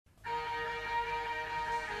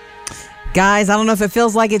Guys, I don't know if it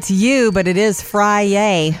feels like it to you, but it is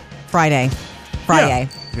Friday.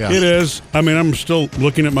 Yeah. It is. I mean, I'm still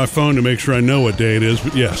looking at my phone to make sure I know what day it is,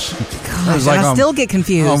 but yes. Gosh, I still get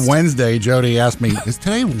confused. On Wednesday, Jody asked me, is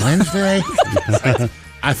today Wednesday?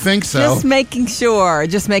 I think so. Just making sure.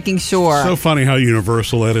 So funny how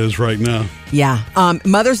universal that is right now. Yeah.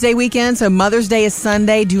 Mother's Day weekend. So Mother's Day is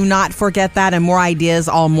Sunday. Do not forget that. And more ideas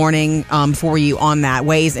all morning for you on that.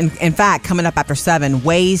 Ways, in fact, coming up after 7,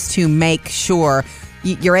 ways to make sure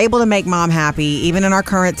you're able to make mom happy, even in our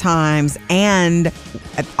current times, and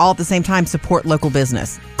all at the same time support local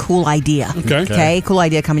business. Cool idea. Okay. Cool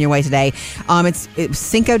idea coming your way today. It's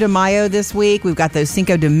Cinco de Mayo this week. We've got those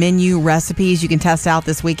Cinco de Menu recipes you can test out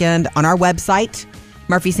this weekend on our website,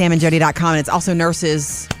 murphysamandjody.com. And it's also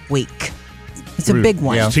Nurses Week. It's a big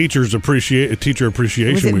one. Yeah. Teacher Appreciation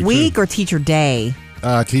Was it Week. week or Teacher Day?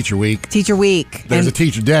 Teacher Week. Teacher Week. There's a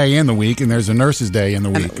Teacher Day in the week, and there's a Nurses Day in the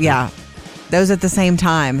week. Yeah. Those at the same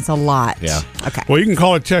time. It's a lot. Yeah. Okay. Well, you can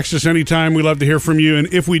call or text us anytime. We love to hear from you.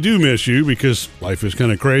 And if we do miss you, because life is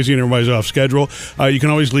kind of crazy and everybody's off schedule, you can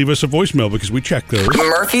always leave us a voicemail because we check those.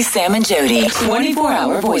 Murphy, Sam, and Jody,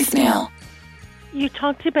 24-hour voicemail. You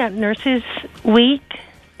talked about Nurses Week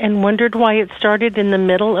and wondered why it started in the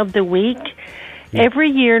middle of the week. Every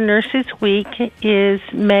year, Nurses Week is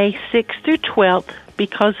May 6th through 12th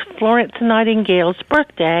because Florence Nightingale's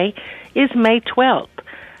birthday is May 12th.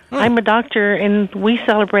 I'm a doctor, and we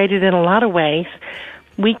celebrate it in a lot of ways.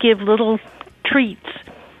 We give little treats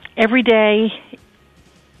every day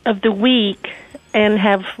of the week and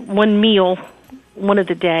have one meal one of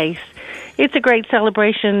the days. It's a great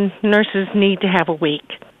celebration. Nurses need to have a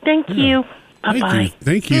week. Thank you. Bye-bye.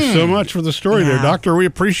 Thank you so much for the story there, Doctor. We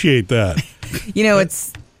appreciate that. You know,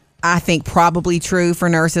 it's, I think, probably true for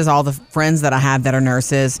nurses, all the friends that I have that are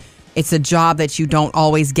nurses. It's a job that you don't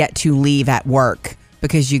always get to leave at work,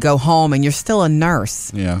 because you go home and you're still a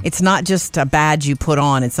nurse. Yeah. It's not just a badge you put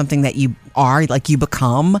on. It's something that you are, like you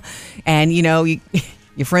become. And, you know,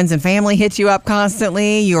 your friends and family hit you up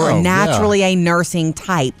constantly. You're naturally a nursing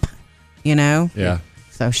type, you know? Yeah.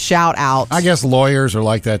 So shout out. I guess lawyers are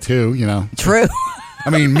like that too, you know. True. I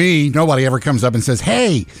mean, nobody ever comes up and says,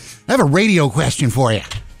 hey, I have a radio question for you.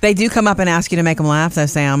 They do come up and ask you to make them laugh, though,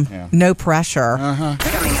 Sam. Yeah. No pressure.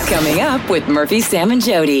 Coming up with Murphy, Sam, and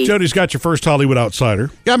Jody. Jody's got your first Hollywood Outsider.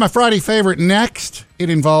 Got my Friday favorite next. It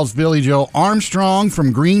involves Billy Joe Armstrong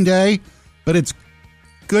from Green Day, but it's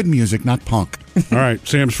good music, not punk. All right,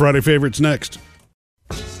 Sam's Friday favorites next.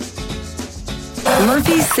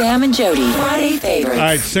 Murphy, Sam, and Jody, Friday favorites. All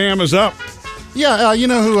right, Sam is up. Yeah, you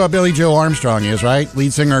know who Billy Joe Armstrong is, right?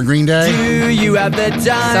 Lead singer of Green Day. Do you have the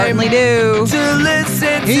time? Certainly do. To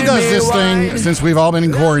listen He to does me this thing, whine? since we've all been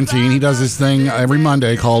in quarantine, he does this thing every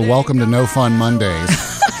Monday called Welcome to No Fun Mondays.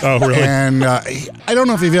 Oh, really? And I don't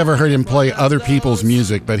know if you've ever heard him play other people's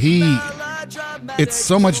music, but it's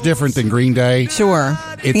so much different than Green Day. Sure.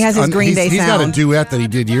 He has his Green Day He's got a sound. duet that he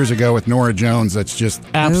did years ago with Norah Jones that's just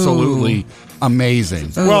absolutely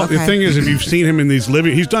amazing. Well, the thing is, if you've seen him in these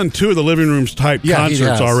he's done 2 of the living rooms type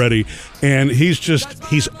concerts already, and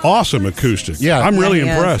he's awesome acoustic. Yeah. I'm really he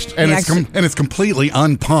is. impressed. And it's completely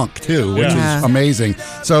unpunk too, which Yeah. is amazing.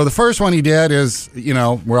 So the first one he did is, you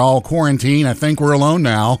know, we're all quarantined. I think we're alone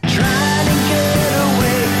now.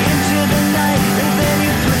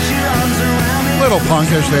 Little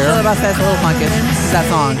punkish I there, was about to say it's a little punkish. It's that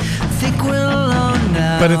song.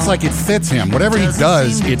 but it's like it fits him. Whatever he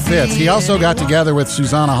does, it fits. He also got together with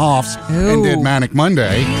Susanna Hoffs and did Manic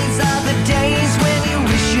Monday.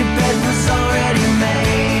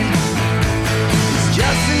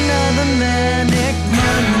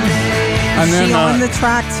 And Is then, she on the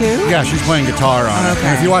track too? yeah, she's playing guitar on it. Okay.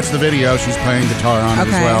 And if you watch the video, she's playing guitar on it as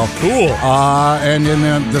Okay. well. Cool. And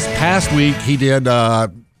then this past week, he did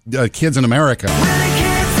Kids in America.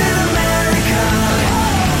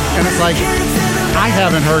 And it's like, I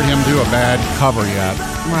haven't heard him do a bad cover yet.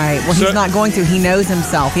 Right. Well, So- he's not going to. He knows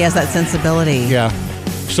himself. He has that sensibility. Yeah.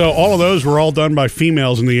 So all of those were all done by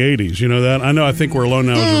females in the 80s. You know that? I think We're Alone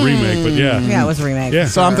Now is a remake, but yeah. Yeah, it was a remake. Yeah.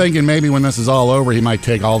 So I'm thinking maybe when this is all over, he might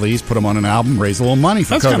take all these, put them on an album, raise a little money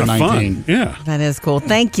for That's kind of COVID-19. fun. Yeah. That is cool.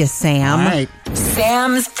 Thank you, Sam. All right.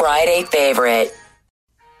 Sam's Friday favorite.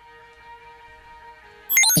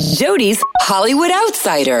 Jody's Hollywood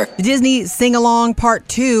Outsider. The Disney Sing Along Part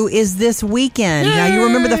 2 is this weekend. Now, you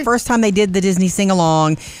remember the first time they did the Disney Sing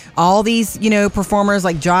Along, all these, performers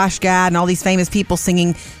like Josh Gad and all these famous people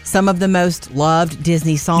singing some of the most loved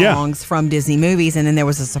Disney songs from Disney movies. And then there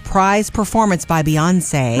was a surprise performance by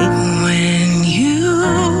Beyonce. When you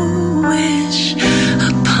wish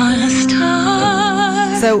upon a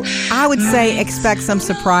star. So I would say expect some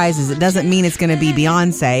surprises. It doesn't mean it's going to be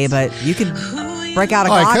Beyonce, but you could break out a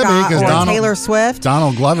Gaga or Taylor Swift.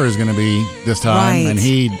 Donald Glover is going to be this time, and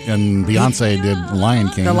he and Beyonce did Lion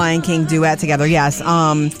King. The Lion King duet together, yes.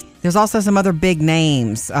 There's also some other big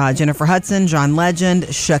names. Jennifer Hudson, John Legend,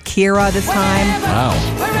 Shakira this time. Wow.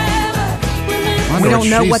 We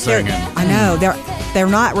don't know what singing. I know. They're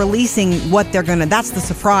not releasing what they're going to. That's the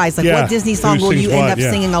surprise. Like, what Disney song will you end up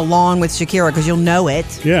singing along with Shakira? Because you'll know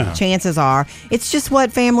it. Yeah. Chances are. It's just what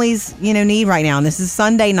families, need right now. And this is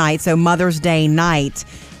Sunday night, so Mother's Day night.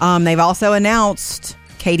 They've also announced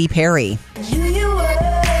Katy Perry.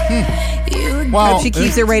 Well, she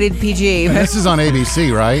keeps it rated PG. And this is on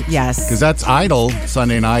ABC, right? Yes. Because that's Idol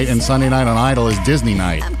Sunday night, and Sunday night on Idol is Disney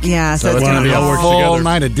night. Yeah, so it's going to be a full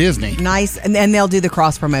night of Disney. Nice, and they'll do the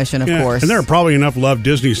cross promotion, of course. And there are probably enough Love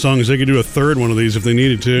Disney songs. They could do a third one of these if they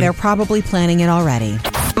needed to. They're probably planning it already.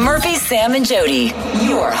 Murphy, Sam, and Jody,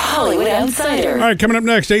 your Hollywood Outsider. All right, coming up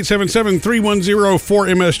next,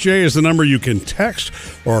 877-310-4MSJ is the number you can text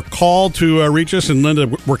or call to reach us. And Linda,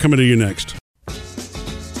 we're coming to you next.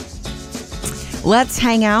 Let's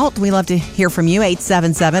hang out. We love to hear from you.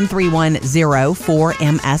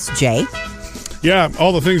 877-310-4MSJ. Yeah,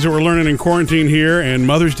 all the things that we're learning in quarantine here, and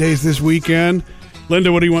Mother's Day's this weekend.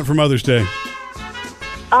 Linda, what do you want for Mother's Day?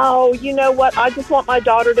 Oh, you know what? I just want my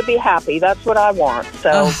daughter to be happy. That's what I want.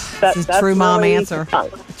 So that's a true mom answer.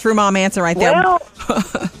 True mom answer right there. Well, I've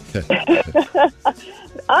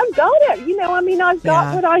got it. I've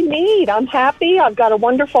got what I need. I'm happy. I've got a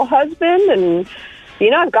wonderful husband, and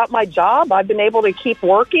I've got my job. I've been able to keep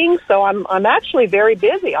working, so I'm actually very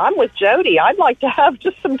busy. I'm with Jody. I'd like to have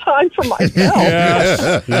just some time for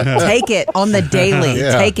myself. Take it on the daily.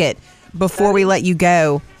 Take it. Before we let you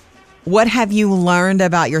go, what have you learned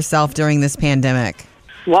about yourself during this pandemic?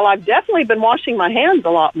 Well, I've definitely been washing my hands a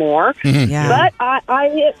lot more. Yeah. But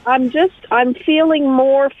I'm feeling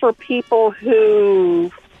more for people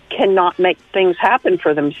who cannot make things happen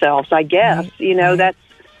for themselves, I guess. That's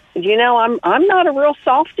I'm not a real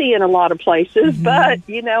softie in a lot of places, but,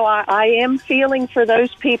 I am feeling for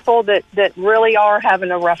those people that really are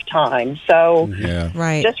having a rough time. So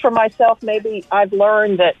just for myself, maybe I've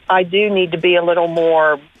learned that I do need to be a little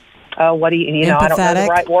more, I don't know the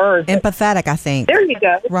right word. Empathetic, I think. There you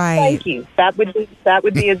go. Right. Thank you. That would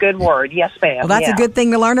be a good word. Yes, ma'am. Well, that's a good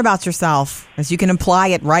thing to learn about yourself, as you can apply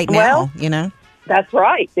it right now, That's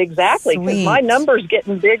right, exactly, because my number's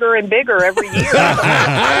getting bigger and bigger every year.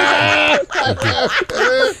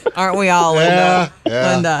 Aren't we all, Linda?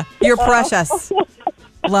 Yeah. Linda, you're precious.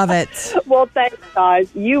 Love it. Well, thanks, guys.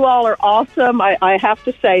 You all are awesome. I have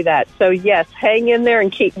to say that. So, yes, hang in there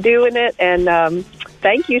and keep doing it, and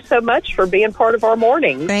thank you so much for being part of our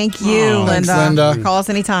morning. Thank you, Linda. Thanks, Linda. Call us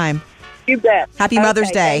anytime. You bet. Happy Mother's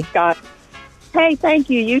Day. Thanks, guys. Hey, thank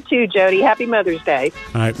you. You too, Jody. Happy Mother's Day.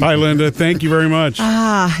 All right. Bye, Linda. Thank you very much.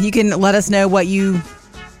 You can let us know what you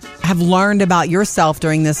have learned about yourself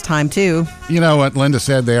during this time, too. You know what Linda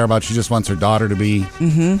said there about she just wants her daughter to be.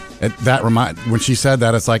 When she said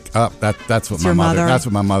that, it's like, that's what my mother. That's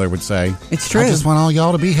what my mother would say. It's true. I just want all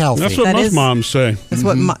y'all to be healthy. That's what most moms say. That's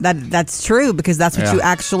what that's true, because that's what you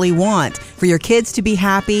actually want, for your kids to be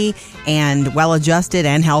happy and well-adjusted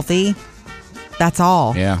and healthy. That's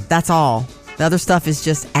all. Yeah. That's all. The other stuff is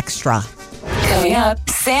just extra. Coming up,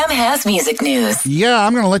 Sam has music news. Yeah,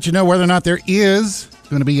 I'm going to let you know whether or not there is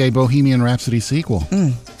going to be a Bohemian Rhapsody sequel.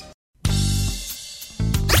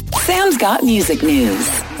 Sam's got music news.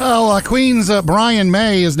 Well, Queen's Brian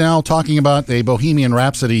May is now talking about a Bohemian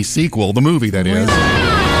Rhapsody sequel, the movie that is.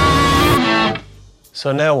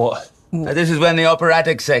 So now what? This is when the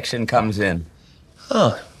operatic section comes in.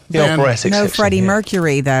 Oh, the operatic No section. Freddie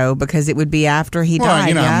Mercury, though, because it would be after he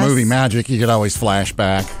died. Well, movie magic, you could always flash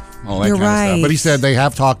back. All that You're kind of right. stuff. But he said they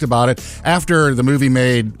have talked about it. After the movie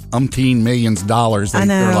made umpteen millions dollars,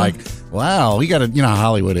 they're like, wow, we got to, how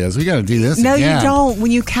Hollywood is. We got to do this No, again. you don't.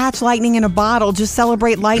 When you catch lightning in a bottle, just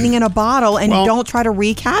celebrate lightning in a bottle and don't try to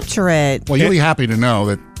recapture it. Well, you'll be happy to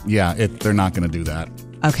know that, they're not going to do that.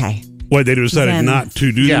 Okay. What, they decided not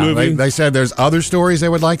to do the movie? They said there's other stories they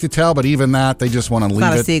would like to tell, but even that, they just want to leave it.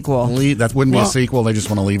 Not a sequel. That wouldn't be a sequel. They just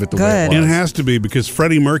want to leave it the way it was. It has to be, because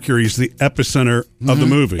Freddie Mercury is the epicenter of the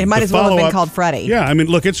movie. It might as well have been called Freddie. Yeah, I mean,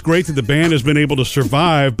 look, it's great that the band has been able to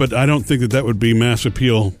survive, but I don't think that would be mass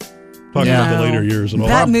appeal. Talking about the later years and all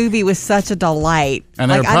that movie was such a delight.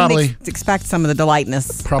 And they're I didn't expect some of the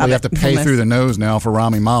delightness. Probably have to pay through the nose now for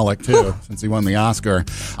Rami Malek, too, since he won the Oscar.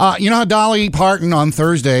 You know how Dolly Parton on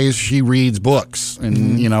Thursdays, she reads books,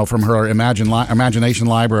 and from her imagination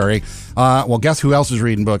library. Well, guess who else is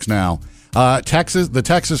reading books now? The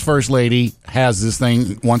Texas First Lady has this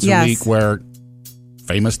thing once a week where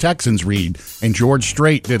famous Texans read. And George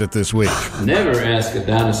Strait did it this week. Never ask a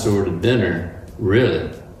dinosaur to dinner.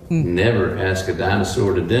 Really. Never ask a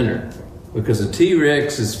dinosaur to dinner. Because a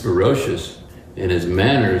T-Rex is ferocious and his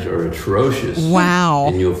manners are atrocious. Wow.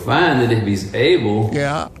 And you'll find that if he's able,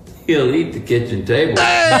 he'll eat the kitchen table.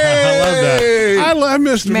 I love that. I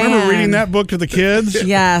remember reading that book to the kids.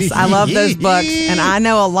 Yes, I love those books. And I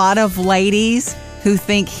know a lot of ladies who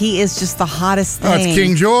think he is just the hottest thing. Oh, it's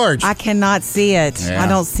King George. I cannot see it. Yeah. I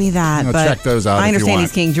don't see that. Well, but check those out if I you understand want.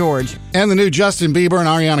 he's King George. And the new Justin Bieber and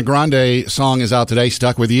Ariana Grande song is out today,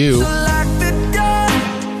 Stuck With You.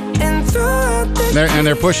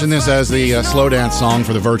 They're pushing this as the slow dance song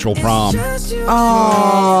for the virtual prom.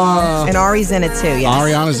 Oh. And Ari's in it too, yes.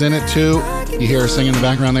 Ariana's in it too. You hear her singing in the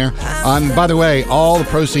background there. And by the way, all the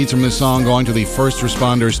proceeds from this song going to the First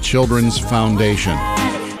Responders Children's Foundation.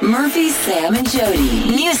 Murphy, Sam, and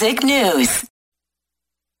Jody. Music news.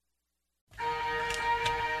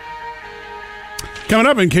 Coming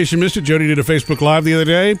up, in case you missed it, Jody did a Facebook Live the other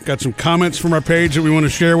day. Got some comments from our page that we want to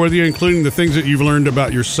share with you, including the things that you've learned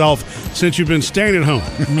about yourself since you've been staying at home.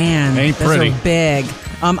 Man, Ain't those pretty. are big.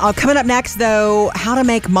 Coming up next, though, how to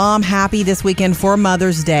make mom happy this weekend for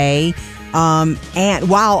Mother's Day, and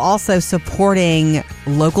while also supporting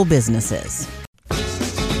local businesses.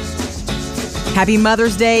 Happy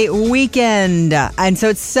Mother's Day weekend. And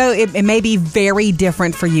so it may be very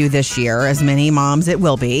different for you this year, as many moms it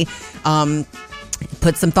will be.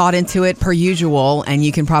 Put some thought into it per usual, and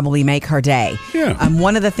you can probably make her day. Yeah.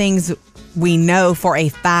 One of the things we know for a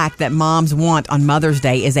fact that moms want on Mother's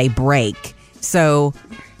Day is a break. So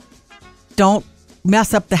don't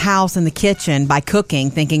mess up the house and the kitchen by cooking,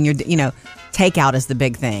 thinking takeout is the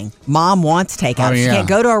big thing. Mom wants takeout. Oh, She yeah. can't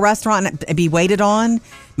go to a restaurant and be waited on.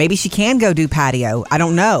 Maybe she can go do patio. I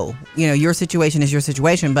don't know. Your situation is your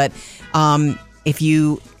situation. But if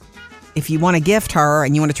you want to gift her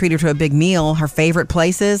and you want to treat her to a big meal, her favorite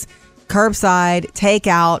places, curbside,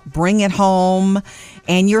 takeout, bring it home,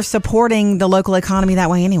 and you're supporting the local economy that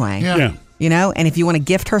way anyway. Yeah. And if you want to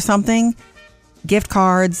gift her something, gift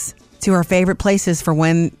cards to her favorite places for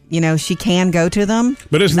when, she can go to them.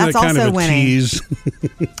 But isn't that's that kind also of a winning. tease?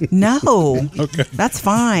 No. Okay. That's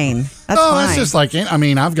fine. That's fine. It's just like,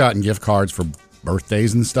 I've gotten gift cards for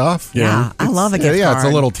birthdays and stuff. Yeah, I love a gift Yeah, card. it's a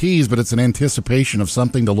little tease, but it's an anticipation of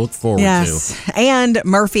something to look forward Yes. to. And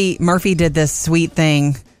Murphy did this sweet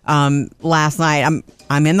thing last night.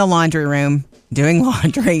 I'm in the laundry room doing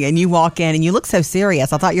laundry, and you walk in and you look so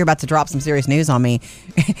serious. I thought you were about to drop some serious news on me,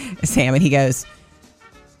 Sam. And he goes,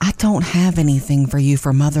 I don't have anything for you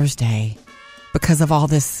for Mother's Day because of all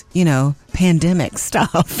this, pandemic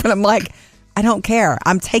stuff. And I'm like, I don't care.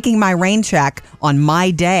 I'm taking my rain check on my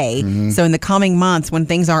day. Mm-hmm. So in the coming months, when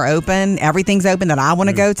things are open, everything's open that I want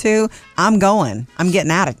to go to, I'm going. I'm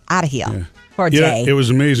getting out of here for a day. It was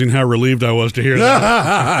amazing how relieved I was to hear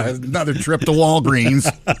that. Another trip to Walgreens.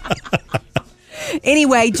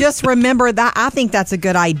 Anyway, just remember that. I think that's a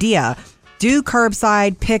good idea. Do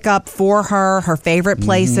curbside pickup for her favorite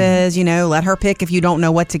places. Let her pick if you don't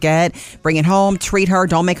know what to get. Bring it home, treat her.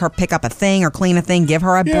 Don't make her pick up a thing or clean a thing. Give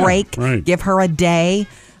her a break. Right. Give her a day.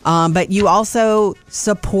 But you also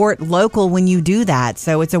support local when you do that.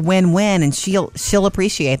 So it's a win-win, and she'll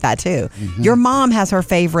appreciate that too. Your mom has her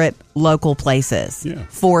favorite local places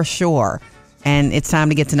for sure. And it's time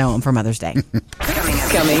to get to know them for Mother's Day.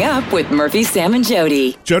 Coming up with Murphy, Sam, and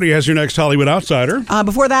Jody. Jody has your next Hollywood Outsider.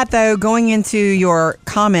 Before that, though, going into your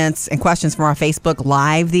comments and questions from our Facebook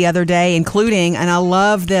Live the other day, including, and I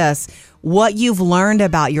love this, what you've learned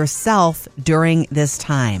about yourself during this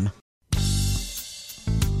time.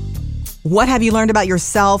 What have you learned about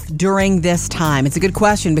yourself during this time? It's a good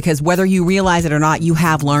question because whether you realize it or not, you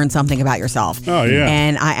have learned something about yourself. Oh, yeah.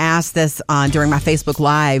 And I asked this during my Facebook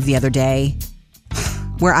Live the other day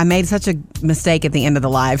where I made such a mistake at the end of the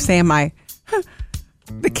live. Sam,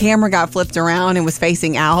 the camera got flipped around and was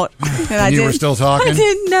facing out. And You were still talking? I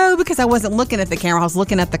didn't know because I wasn't looking at the camera. I was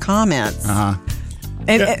looking at the comments.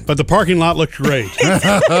 But the parking lot looked great.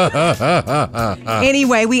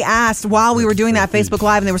 Anyway, we asked while we were doing that Facebook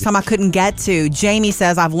Live, and there was some I couldn't get to. Jamie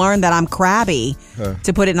says, I've learned that I'm crabby,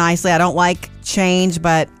 to put it nicely. I don't like change,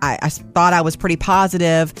 but I thought I was pretty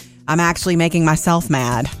positive. I'm actually making myself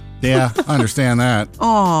mad. Yeah, I understand that.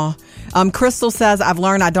 Aw. Crystal says, I've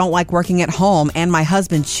learned I don't like working at home, and my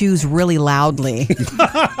husband chews really loudly.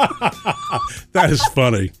 That is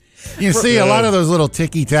funny. You see, a lot of those little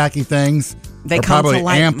ticky-tacky things, They They're come probably to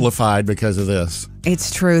light. amplified because of this.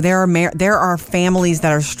 It's true. There are families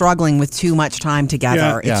that are struggling with too much time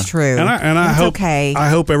together. Yeah. It's true. And I it's hope okay. I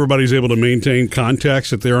hope everybody's able to maintain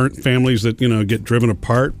context, that there aren't families that get driven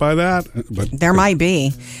apart by that. But There might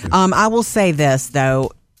be. I will say this,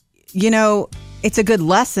 though. It's a good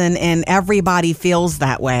lesson, and everybody feels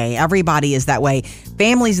that way. Everybody is that way.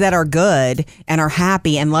 Families that are good and are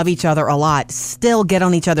happy and love each other a lot still get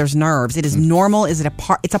on each other's nerves. It is normal. It's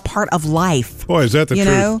a part of life. Boy, is that the You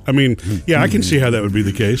truth? know? I mean, yeah, I can see how that would be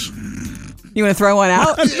the case. You want to throw one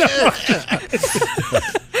out?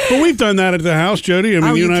 But we've done that at the house, Jody. I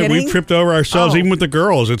mean, you and I, we've tripped over ourselves, even with the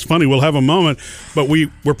girls. It's funny. We'll have a moment, but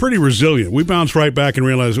we're pretty resilient. We bounce right back and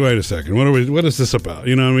realize, wait a second, what is this about?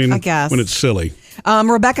 You know what I mean? I guess. When it's silly.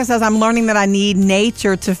 Rebecca says, I'm learning that I need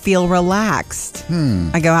nature to feel relaxed.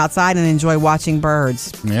 I go outside and enjoy watching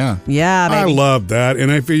birds. Yeah. Yeah, I baby. love that.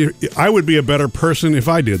 And I would be a better person if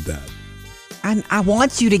I did that. I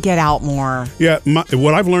want you to get out more. Yeah,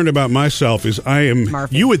 what I've learned about myself is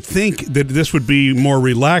Murphy. you would think that this would be more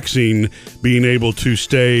relaxing, being able to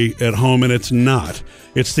stay at home, and it's not.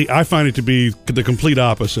 I find it to be the complete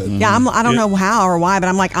opposite. Yeah, I don't know how or why, but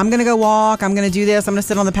I'm like, I'm going to go walk. I'm going to do this. I'm going to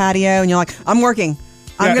sit on the patio. And you're like, I'm working.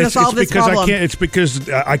 I'm going to solve this problem. It's because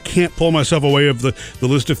I can't pull myself away of the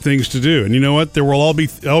list of things to do. And you know what? There will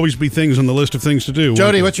always be things on the list of things to do.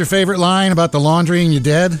 Jody, what's your favorite line about the laundry and you're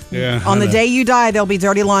dead? Yeah. On the day you die, there'll be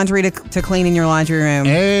dirty laundry to clean in your laundry room.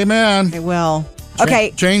 Amen. It will.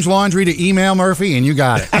 Okay. Change laundry to email Murphy and you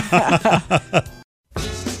got it.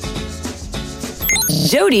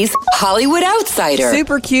 Jody's Hollywood Outsider.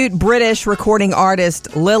 Super cute British recording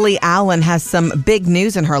artist Lily Allen has some big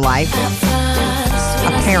news in her life.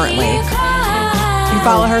 Apparently. You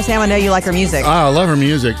follow her, Sam? I know you like her music. Oh, I love her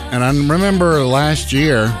music. And I remember last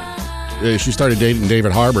year, she started dating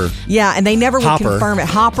David Harbour. Yeah, and they never would Hopper. confirm it.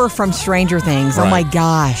 Hopper from Stranger Things. Right. Oh my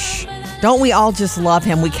gosh. Don't we all just love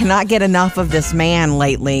him? We cannot get enough of this man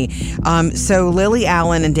lately. So Lily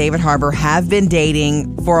Allen and David Harbour have been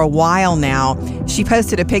dating for a while now. She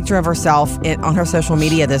posted a picture of herself on her social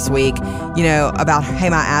media this week, about, hey,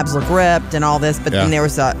 my abs look ripped and all this. But then there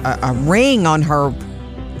was a ring on her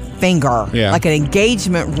finger, like an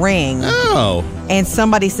engagement ring. Oh. And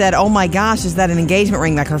somebody said, oh my gosh, is that an engagement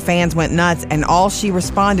ring? Like her fans went nuts. And all she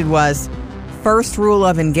responded was, first rule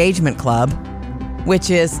of engagement club,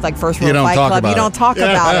 which is like first rule of Fight Club. You don't talk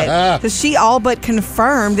about it. Because she all but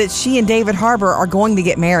confirmed that she and David Harbour are going to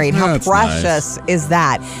get married. How precious is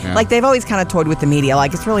that? Yeah. Like they've always kind of toyed with the media.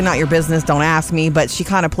 Like it's really not your business. Don't ask me. But she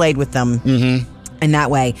kind of played with them in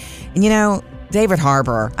that way. And David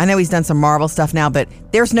Harbour, I know he's done some Marvel stuff now, but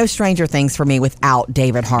there's no Stranger Things for me without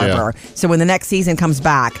David Harbour. Yeah. So when the next season comes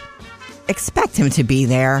back, expect him to be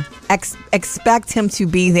there. Expect him to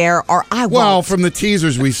be there, or I won't. Well, from the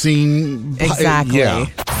teasers we've seen. Exactly. Yeah.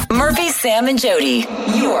 Murphy, Sam, and Jody,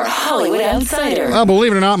 your Hollywood Outsider. Well,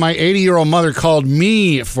 believe it or not, my 80-year-old mother called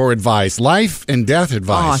me for advice, life and death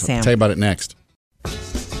advice. Oh, Sam. I'll tell you about it next.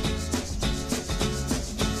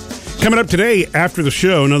 Coming up today after the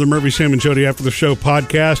show, another Murphy, Sam, and Jody After the Show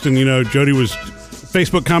podcast. And, Jody was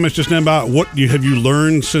Facebook comments just now about what have you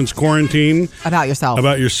learned since quarantine? About yourself.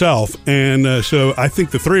 About yourself. And so I think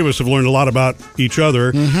the three of us have learned a lot about each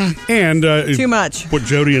other. Mm-hmm. And too much. What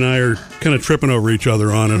Jody and I are kind of tripping over each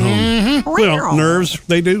other on at home. Mm-hmm. Well, nerves,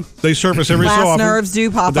 they do. They surface every so often. Nerves do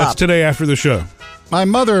pop but that's up. Today after the show. My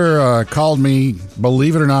mother called me,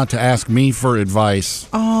 believe it or not, to ask me for advice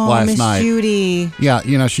last Miss night. Judy.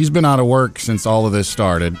 Yeah, she's been out of work since all of this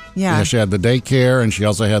started. Yeah. She had the daycare, and she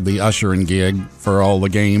also had the ushering gig for all the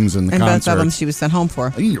games and the concerts. Both of them she was sent home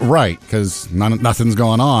for. Right, because nothing's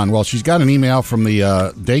going on. Well, she's got an email from the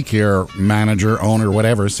daycare manager, owner,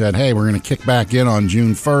 whatever, said, hey, we're going to kick back in on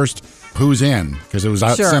June 1st. Who's in? Because it was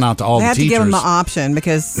sent out to all the teachers. They have to give them the option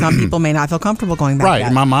because some people may not feel comfortable going back. Right. Yet.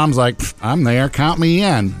 And my mom's like, I'm there. Count me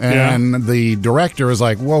in. And the director is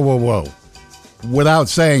like, whoa. Without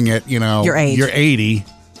saying it, your age. You're 80.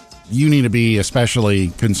 You need to be especially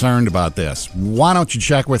concerned about this. Why don't you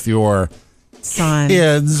check with your son,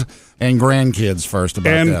 kids, and grandkids first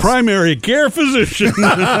about and this? And primary care physician.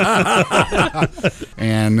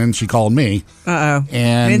 And then she called me. Uh-oh.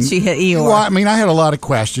 And then she hit Eeyore. Well, I mean, I had a lot of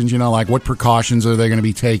questions, like what precautions are they going to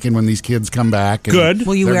be taking when these kids come back? And Good.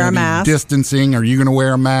 Will you wear a mask? Distancing. Are you going to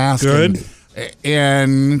wear a mask? Good.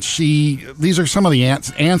 And these are some of the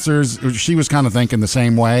answers. She was kind of thinking the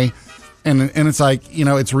same way. And it's like,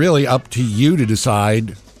 it's really up to you to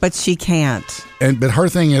decide. But she can't. But her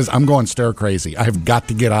thing is, I'm going stir crazy. I've got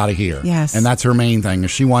to get out of here. Yes. And that's her main thing. If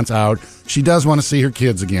she wants out, she does want to see her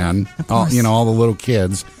kids again. Of course. All the little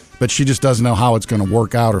kids. but she just doesn't know how it's going to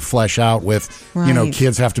work out or flesh out with,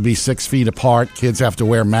 kids have to be 6 feet apart. Kids have to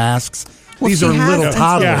wear masks. Well, these are little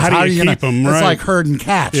toddlers. Yeah, how do you keep them? It's like herding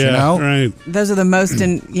cats, Right. Those are the most,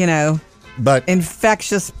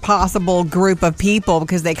 infectious possible group of people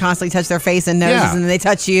because they constantly touch their face and noses and then they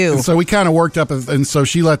touch you. And so we kind of worked up, and so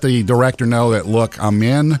she let the director know that, look, I'm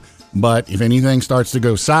in, but if anything starts to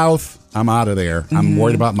go south, I'm out of there. I'm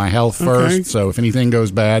worried about my health first, so if anything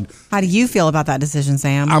goes bad. How do you feel about that decision,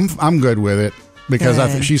 Sam? I'm good with it because I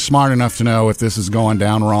think she's smart enough to know if this is going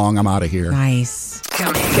down wrong, I'm out of here. Nice.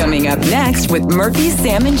 Coming up next with Murphy,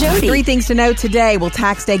 Sam, and Jody. 3 things to know today. Will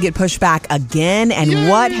tax day get pushed back again? And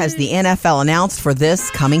what has the NFL announced for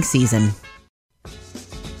this coming season?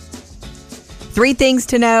 3 things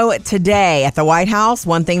to know today at the White House.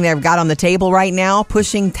 One thing they've got on the table right now,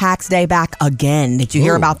 pushing tax day back again. Did you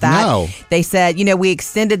hear about that? No. They said, we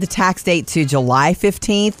extended the tax date to July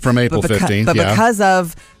 15th. From April 15th, But because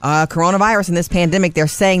of coronavirus and this pandemic, they're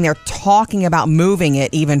saying they're talking about moving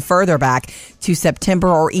it even further back to September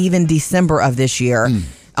or even December of this year,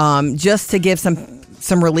 just to give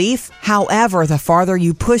some relief. However, the farther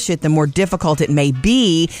you push it, the more difficult it may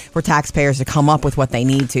be for taxpayers to come up with what they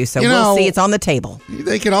need to. So we'll see. It's on the table.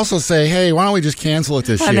 They could also say, hey, why don't we just cancel it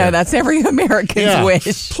this year? I know, that's every American's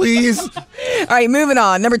wish. Please. All right, moving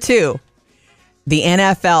on. Number 2. The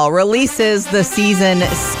NFL releases the season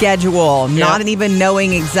schedule, not even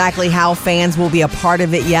knowing exactly how fans will be a part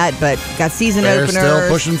of it yet, but got season openers. They're still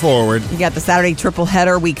pushing forward. You got the Saturday triple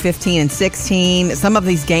header, week 15 and 16. Some of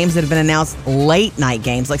these games that have been announced, late night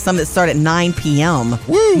games, like some that start at 9 p.m.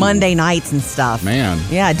 Woo. Monday nights and stuff. Man.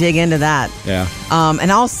 Yeah, dig into that. Yeah.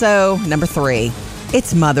 And also, number 3.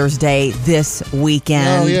 It's Mother's Day this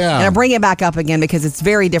weekend. Oh, yeah. And I bring it back up again because it's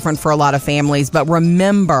very different for a lot of families. But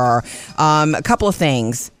remember, a couple of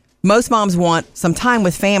things. Most moms want some time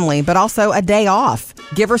with family, but also a day off.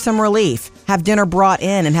 Give her some relief. Have dinner brought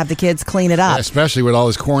in and have the kids clean it up. Yeah, especially with all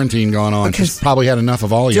this quarantine going on. Because she's probably had enough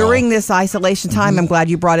of all y'all. During this isolation time, I'm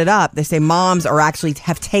glad you brought it up. They say moms are actually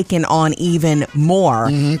have taken on even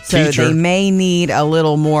more. So they may need a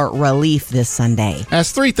little more relief this Sunday.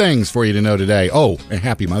 That's 3 things for you to know today. Oh, and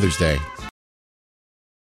happy Mother's Day.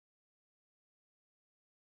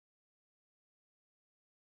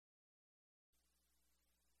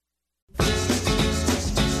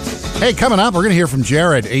 Hey, coming up, we're going to hear from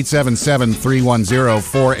Jared,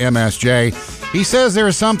 877-310-4MSJ. He says there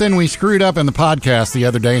is something we screwed up in the podcast the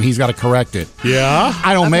other day, and he's got to correct it. Yeah?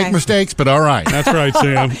 I don't make mistakes, but all right. That's right,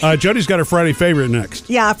 Sam. Jody's got her Friday favorite next.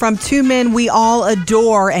 Yeah, from 2 men we all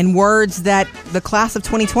adore and words that the class of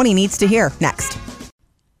 2020 needs to hear. Next.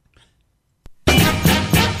 Get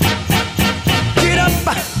up,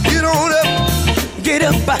 get on up, get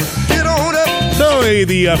up, get on up. So,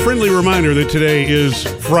 the friendly reminder that today is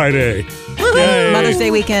Friday. Yay. Mother's Day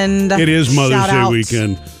weekend. It is Mother's Shout Day out.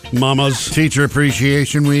 weekend. Mamas. Teacher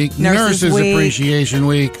Appreciation Week. Nurses Week. Appreciation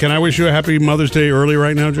Week. Can I wish you a happy Mother's Day early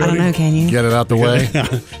right now, Jody? I don't know, can you? Get it out the way.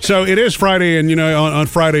 So it is Friday, and on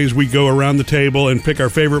Fridays we go around the table and pick our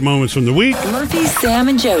favorite moments from the week. Murphy, Sam,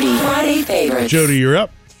 and Jody. Friday favorites. Jody, you're up.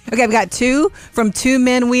 Okay, I've got 2 from 2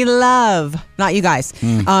 men we love. Not you guys,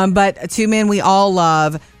 but 2 men we all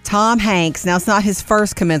love. Tom Hanks. Now, it's not his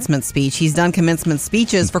first commencement speech. He's done commencement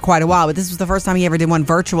speeches for quite a while, but this was the first time he ever did one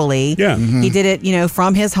virtually. Yeah. He did it,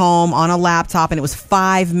 from his home on a laptop, and it was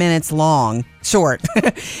 5 minutes long. Short.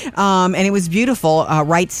 And it was beautiful.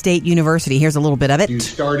 Wright State University. Here's a little bit of it. You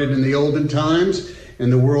started in the olden times in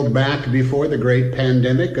the world back before the great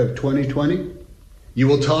pandemic of 2020. You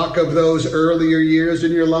will talk of those earlier years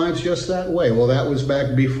in your lives just that way. Well, that was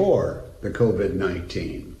back before the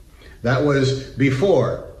COVID-19. That was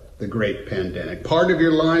before the great pandemic. Part of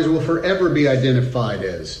your lives will forever be identified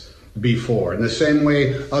as before. In the same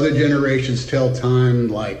way other generations tell time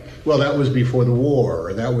like, well, that was before the war,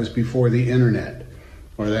 or that was before the internet,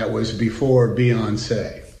 or that was before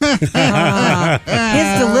Beyonce. His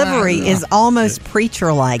delivery is almost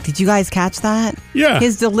preacher-like. Did you guys catch that? Yeah.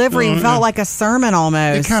 His delivery felt like a sermon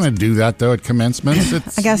almost. They kind of do that, though, at commencements.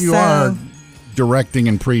 I guess you so. are directing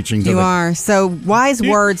and preaching. You are. So wise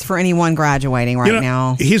words for anyone graduating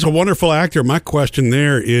now. He's a wonderful actor. My question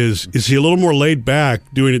there is he a little more laid back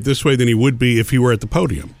doing it this way than he would be if he were at the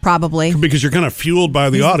podium? Probably. Because you're kind of fueled by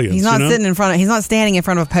the audience. He's not sitting in front of, he's not standing in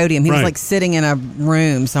front of a podium. He was Right. like sitting in a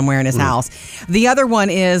room somewhere in his house. The other one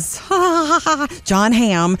is John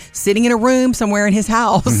Hamm sitting in a room somewhere in his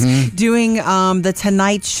house doing the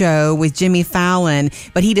Tonight Show with Jimmy Fallon.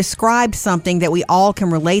 But he described something that we all can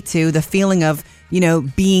relate to, the feeling of,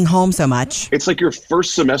 being home so much. It's like your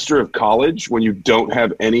first semester of college when you don't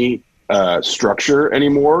have any structure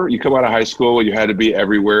anymore. You come out of high school, you had to be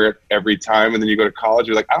everywhere every time, and then you go to college,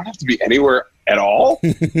 you're like, I don't have to be anywhere at all,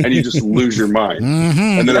 and you just lose your mind.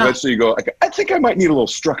 And then eventually you go, I think I might need a little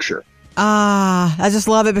structure. I just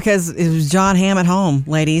love it because it was John Hamm at home,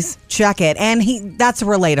 ladies. Check it. And that's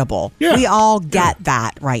relatable. Yeah. We all get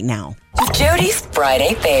that right now. Jody's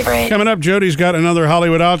Friday favorite. Coming up, Jody's got another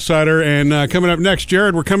Hollywood Outsider. And coming up next,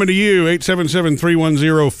 Jared, we're coming to you,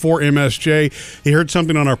 877-310-4MSJ. He heard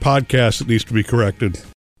something on our podcast that needs to be corrected.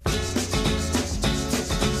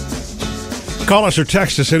 Call us or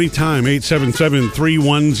text us anytime,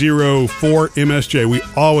 877-310-4MSJ. We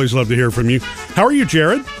always love to hear from you. How are you,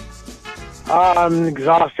 Jared? I'm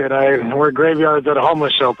exhausted. I work graveyards at a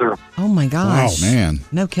homeless shelter. Oh, my gosh. Oh, man.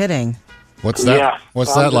 No kidding. What's that? Yeah.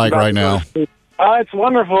 What's that like right now? It's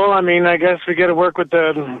wonderful. I mean, I guess we get to work with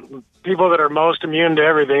the people that are most immune to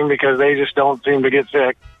everything because they just don't seem to get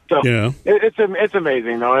sick. So yeah. It's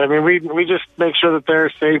amazing, though. I mean, we just make sure that they're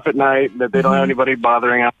safe at night, that they don't have anybody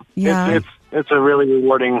bothering them. Yeah. It's a really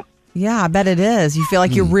rewarding. Yeah, I bet it is. You feel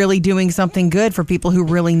like you're really doing something good for people who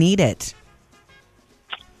really need it.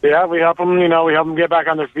 Yeah, we help them. We help them get back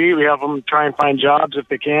on their feet. We help them try and find jobs if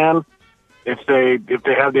they can. If they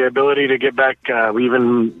have the ability to get back, we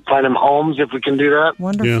even find them homes if we can do that.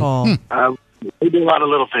 Wonderful. We do a lot of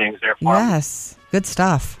little things there for them. Yes, good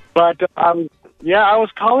stuff. But I was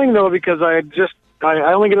calling though because I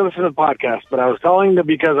only get to listen to the podcast, but I was calling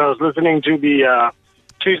because I was listening to the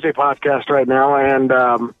Tuesday podcast right now, and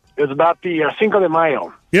it was about the Cinco de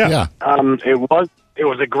Mayo. Yeah. It was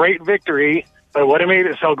a great victory. But what made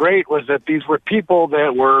it so great was that these were people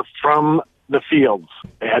that were from the fields.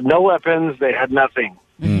 They had no weapons. They had nothing.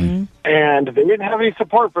 Mm-hmm. And they didn't have any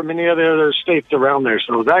support from any of the other states around there.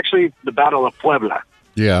 So it was actually the Battle of Puebla.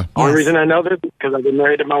 Yeah. The only reason I know this is because I've been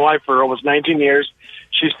married to my wife for almost 19 years.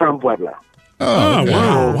 She's from Puebla. Oh, okay.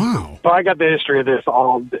 Wow. So I got the history of this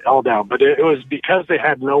all down. But it was because they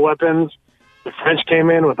had no weapons. The French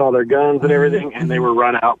came in with all their guns and everything, and they were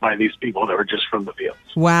run out by these people that were just from the fields.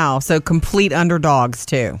 Wow. So complete underdogs,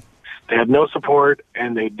 too. They had no support,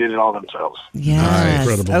 and they did it all themselves. Yes.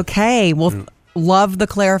 Incredible. Okay. Well, love the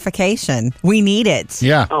clarification. We need it.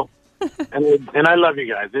 Yeah. Oh, and I love you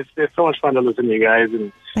guys. It's so much fun to listen to you guys.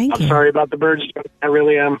 And Thank you. I'm sorry about the birds. I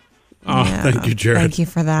really am. Oh, yeah. Thank you, Jared. Thank you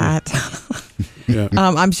for that. Yeah.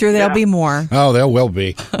 I'm sure there'll be more. Oh, there will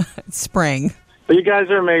be. Spring. But you guys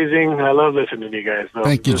are amazing. I love listening to you guys. So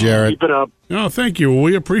thank you, Jared. Keep it up. Oh, thank you. Well,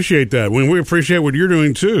 we appreciate that. We appreciate what you're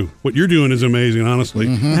doing, too. What you're doing is amazing, honestly.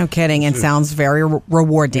 Mm-hmm. No kidding. And sounds very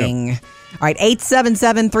rewarding. Yep. All right,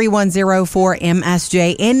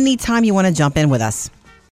 877-310-4MSJ. Anytime you want to jump in with us.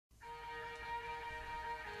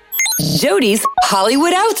 Jody's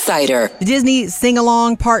Hollywood Outsider. The Disney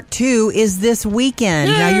Sing-Along Part 2 is this weekend.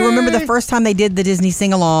 Yay! Now, you remember the first time they did the Disney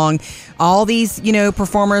Sing-Along, all these,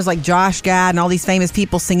 performers like Josh Gad and all these famous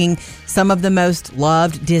people singing some of the most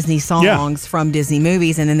loved Disney songs from Disney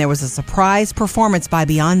movies. And then there was a surprise performance by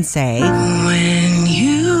Beyonce. When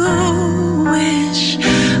you wish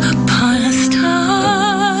upon a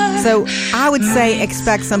star. So I would say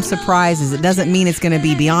expect some surprises. It doesn't mean it's going to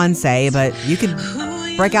be Beyonce, but you could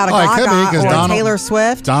break out a Gaga or Taylor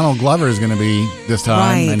Swift. Donald Glover is going to be this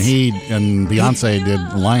time, and he and Beyonce did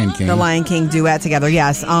Lion King. The Lion King duet together,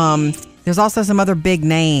 yes. There's also some other big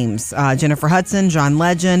names. Jennifer Hudson, John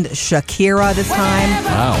Legend, Shakira this time.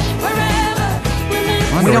 Wow.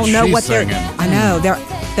 We don't know what singing. I know.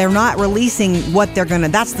 They're not releasing what they're going to.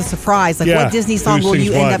 That's the surprise. Like, what Disney song will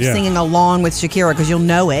you end up singing along with Shakira? Because you'll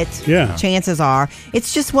know it. Yeah. Chances are.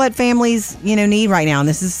 It's just what families, need right now. And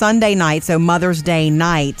this is Sunday night, so Mother's Day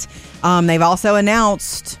night. They've also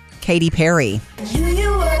announced Katy Perry.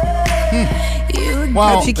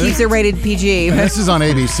 Well, hope she keeps it rated PG. This is on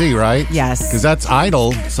ABC, right? Yes. Because that's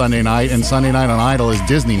Idol Sunday night, and Sunday night on Idol is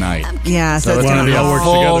Disney night. Yeah, so it's going to be a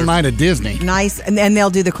full night of Disney. Nice, and they'll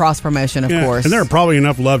do the cross promotion, of course. And there are probably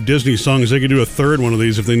enough loved Disney songs. They could do a third one of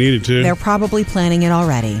these if they needed to. They're probably planning it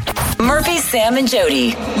already. Murphy, Sam, and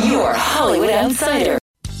Jody, your Hollywood Outsider.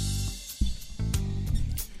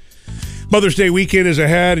 Mother's Day weekend is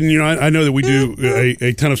ahead, and I know that we do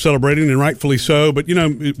a ton of celebrating, and rightfully so. But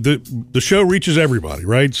the show reaches everybody,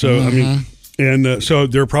 right? So I mean, and so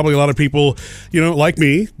there are probably a lot of people, like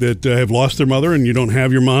me, that have lost their mother, and you don't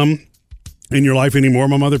have your mom in your life anymore.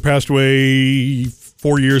 My mother passed away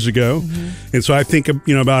 4 years ago, and so I think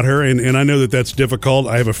about her, and I know that that's difficult.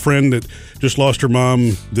 I have a friend that just lost her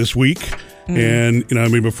mom this week. And,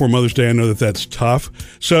 before Mother's Day, I know that that's tough.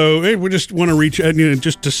 So we just want to reach out,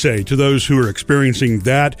 just to say to those who are experiencing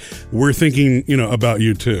that, we're thinking, about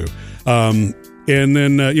you too. And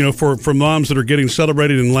then, for moms that are getting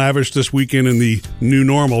celebrated and lavished this weekend in the new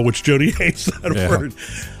normal, which Jody hates that word.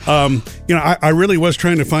 I really was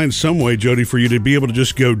trying to find some way, Jody, for you to be able to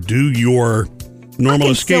just go do your normal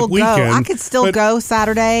escape weekend. I could still go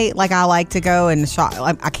Saturday like I like to go and shop.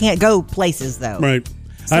 I can't go places, though. Right.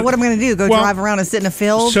 So what am I going to do? Go drive around and sit in a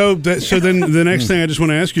field? So then the next thing I just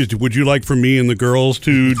want to ask you is, would you like for me and the girls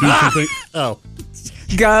to do something?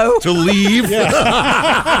 Go. To leave?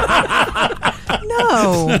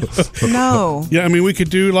 No. Yeah, I mean, we could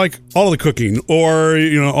do like all of the cooking or,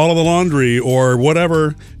 all of the laundry or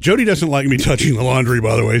whatever. Jody doesn't like me touching the laundry,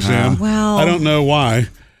 by the way, Sam. Well. I don't know why.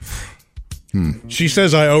 She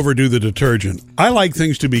says I overdo the detergent. I like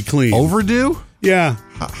things to be clean. Overdo? Yeah.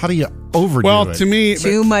 How do you overdo it? Well, to me...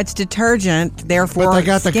 Too much detergent, therefore But they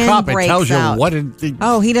got the skin cup. It breaks tells you out. what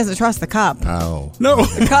he doesn't trust the cup. Oh. No.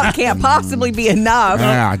 The cup can't possibly be enough.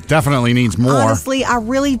 Yeah, it definitely needs more. Honestly, I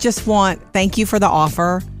really just thank you for the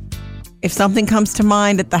offer. If something comes to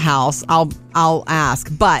mind at the house, I'll ask.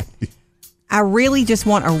 But I really just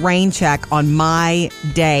want a rain check on my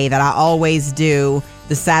day that I always do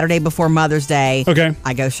the Saturday before Mother's Day. Okay.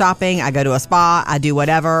 I go shopping, I go to a spa, I do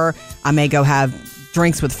whatever. I may go have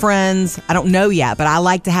drinks with friends. I don't know yet, but I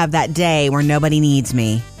like to have that day where nobody needs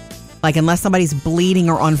me. Like, unless somebody's bleeding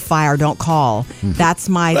or on fire, don't call. That's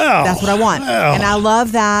what I want. And I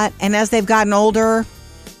love that. And as they've gotten older,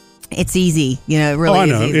 it's easy. It really is. I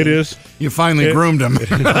know. Easy. It is. You finally groomed them.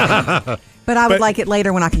 But I would like it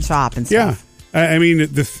later when I can shop and stuff. Yeah. I mean,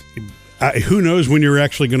 who knows when you're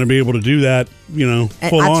actually going to be able to do that, full on again.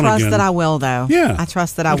 I trust that I will, though. Yeah. I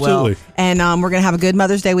trust that I absolutely. will. And we're going to have a good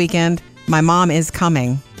Mother's Day weekend. My mom is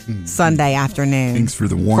coming Sunday afternoon. Thanks for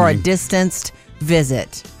the warning. For a distanced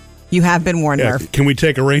visit. You have been warned, Murph. Can we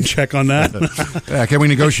take a rain check on that? Can we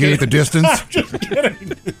negotiate the distance? Just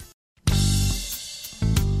kidding.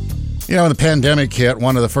 When the pandemic hit,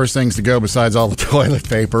 one of the first things to go besides all the toilet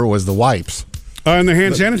paper was the wipes. And the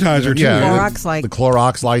hand sanitizer, too. Yeah, Clorox, the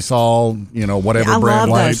Clorox, Lysol, whatever I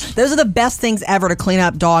brand love wipes. those. Those are the best things ever to clean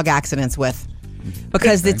up dog accidents with.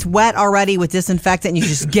 Because it's wet already with disinfectant and you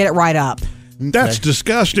just get it right up. That's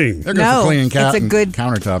disgusting. They're good for cleaning it's a good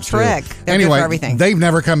countertops trick. too. They're Anyway, good for everything. they've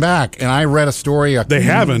never come back. And I read a story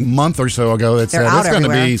month or so ago that They're said out it's going to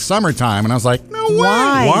everywhere. be summertime. And I was like, no way.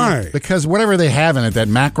 Why? Because whatever they have in it, that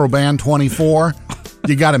Macroban 24,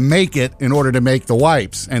 you got to make it in order to make the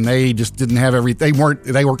wipes. And they just didn't have they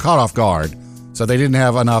were caught off guard. So they didn't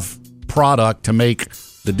have enough product to make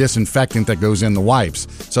the disinfectant that goes in the wipes.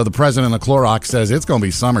 So the president of Clorox says it's going to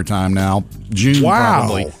be summertime now, June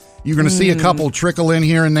probably. You're going to see a couple trickle in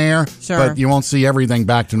here and there, but you won't see everything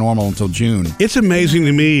back to normal until June. It's amazing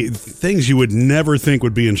to me, things you would never think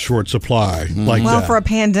would be in short supply like that. Well, for a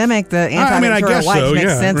pandemic, the antibacterial wipes make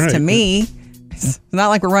sense to me. It's not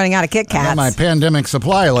like we're running out of Kit Kats. I got my pandemic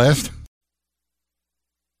supply list.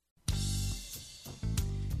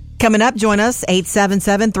 Coming up, join us,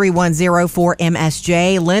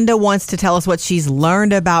 877-310-4MSJ. Linda wants to tell us what she's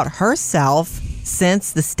learned about herself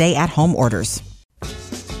since the stay-at-home orders.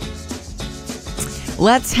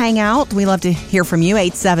 Let's hang out. We love to hear from you,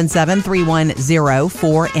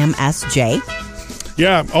 877-310-4MSJ.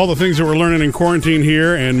 Yeah, all the things that we're learning in quarantine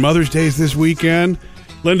here, and Mother's Day's this weekend.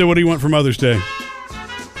 Linda, what do you want for Mother's Day?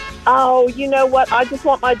 Oh, you know what? I just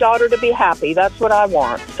want my daughter to be happy. That's what I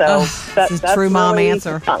want. So that's a true mom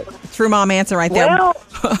answer. True mom answer right there. Well,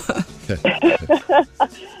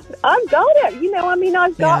 I've got it.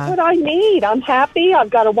 I've got what I need. I'm happy.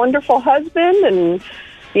 I've got a wonderful husband, and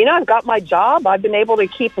I've got my job. I've been able to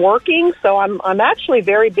keep working, so I'm actually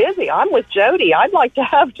very busy. I'm with Jody. I'd like to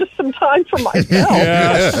have just some time for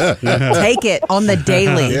myself. Take it on the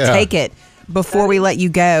daily. Yeah. Take it. Before we let you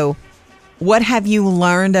go, what have you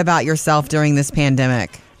learned about yourself during this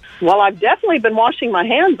pandemic? Well, I've definitely been washing my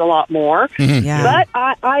hands a lot more. Yeah.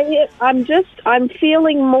 But I'm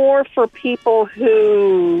feeling more for people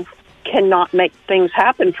who cannot make things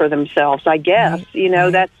happen for themselves, I guess.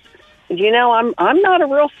 That's I'm not a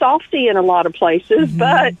real softie in a lot of places,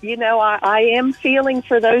 but I am feeling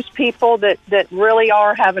for those people that really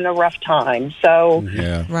are having a rough time. So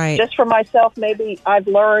right. Just for myself, maybe I've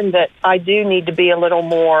learned that I do need to be a little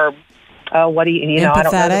more empathetic. I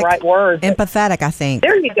don't know the right word. Empathetic, I think.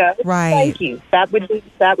 There you go. Right. Thank you. That would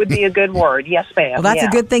be a good word. Yes, ma'am. Well, that's a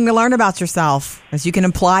good thing to learn about yourself, as you can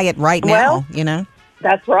apply it right now,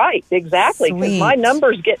 That's right. Exactly. Because my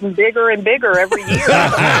number's getting bigger and bigger every year.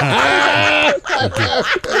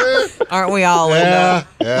 Aren't we all, Linda?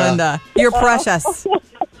 Yeah. Linda, you're precious.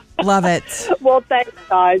 Love it. Well, thanks,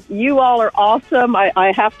 guys. You all are awesome.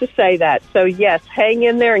 I have to say that. So, yes, hang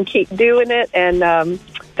in there and keep doing it. And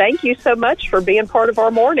thank you so much for being part of our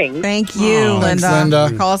morning. Thank you, Linda. Thanks,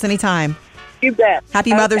 Linda. Call us anytime. You bet. Happy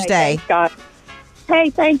Mother's Day. Thanks, God. Hey,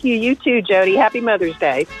 thank you. You too, Jody. Happy Mother's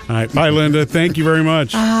Day. All right. Bye, Linda. Thank you very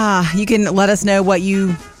much. You can let us know what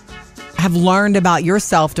you have learned about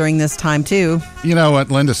yourself during this time, too. You know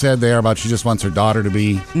what Linda said there about she just wants her daughter to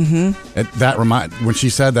be. When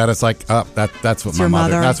she said that, it's like, that's what my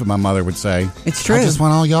mother. That's what my mother would say. It's true. I just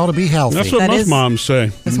want all y'all to be healthy. That's what most moms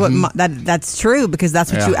say. That's what that's true, because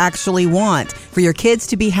that's what you actually want, for your kids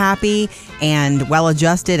to be happy and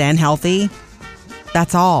well-adjusted and healthy.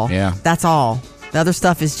 That's all. Yeah. That's all. The other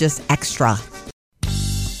stuff is just extra.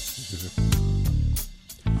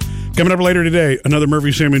 Coming up later today, another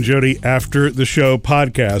Murphy, Sam, and Jody After the Show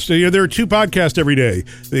podcast. There are 2 podcasts every day.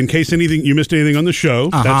 In case you missed anything on the show,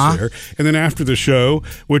 that's there. And then after the show,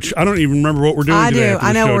 which I don't even remember what we're doing today.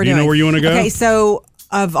 I know what we're doing. Do you know where you want to go? Okay, so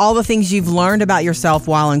of all the things you've learned about yourself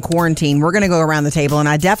while in quarantine, we're going to go around the table, and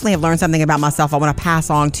I definitely have learned something about myself I want to pass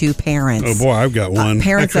on to parents. Oh, boy, I've got one.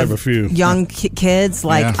 Parents Actually, I have a few. Young kids,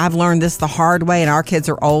 I've learned this the hard way, and our kids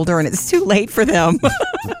are older, and it's too late for them.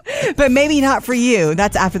 But maybe not for you.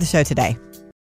 That's after the show today.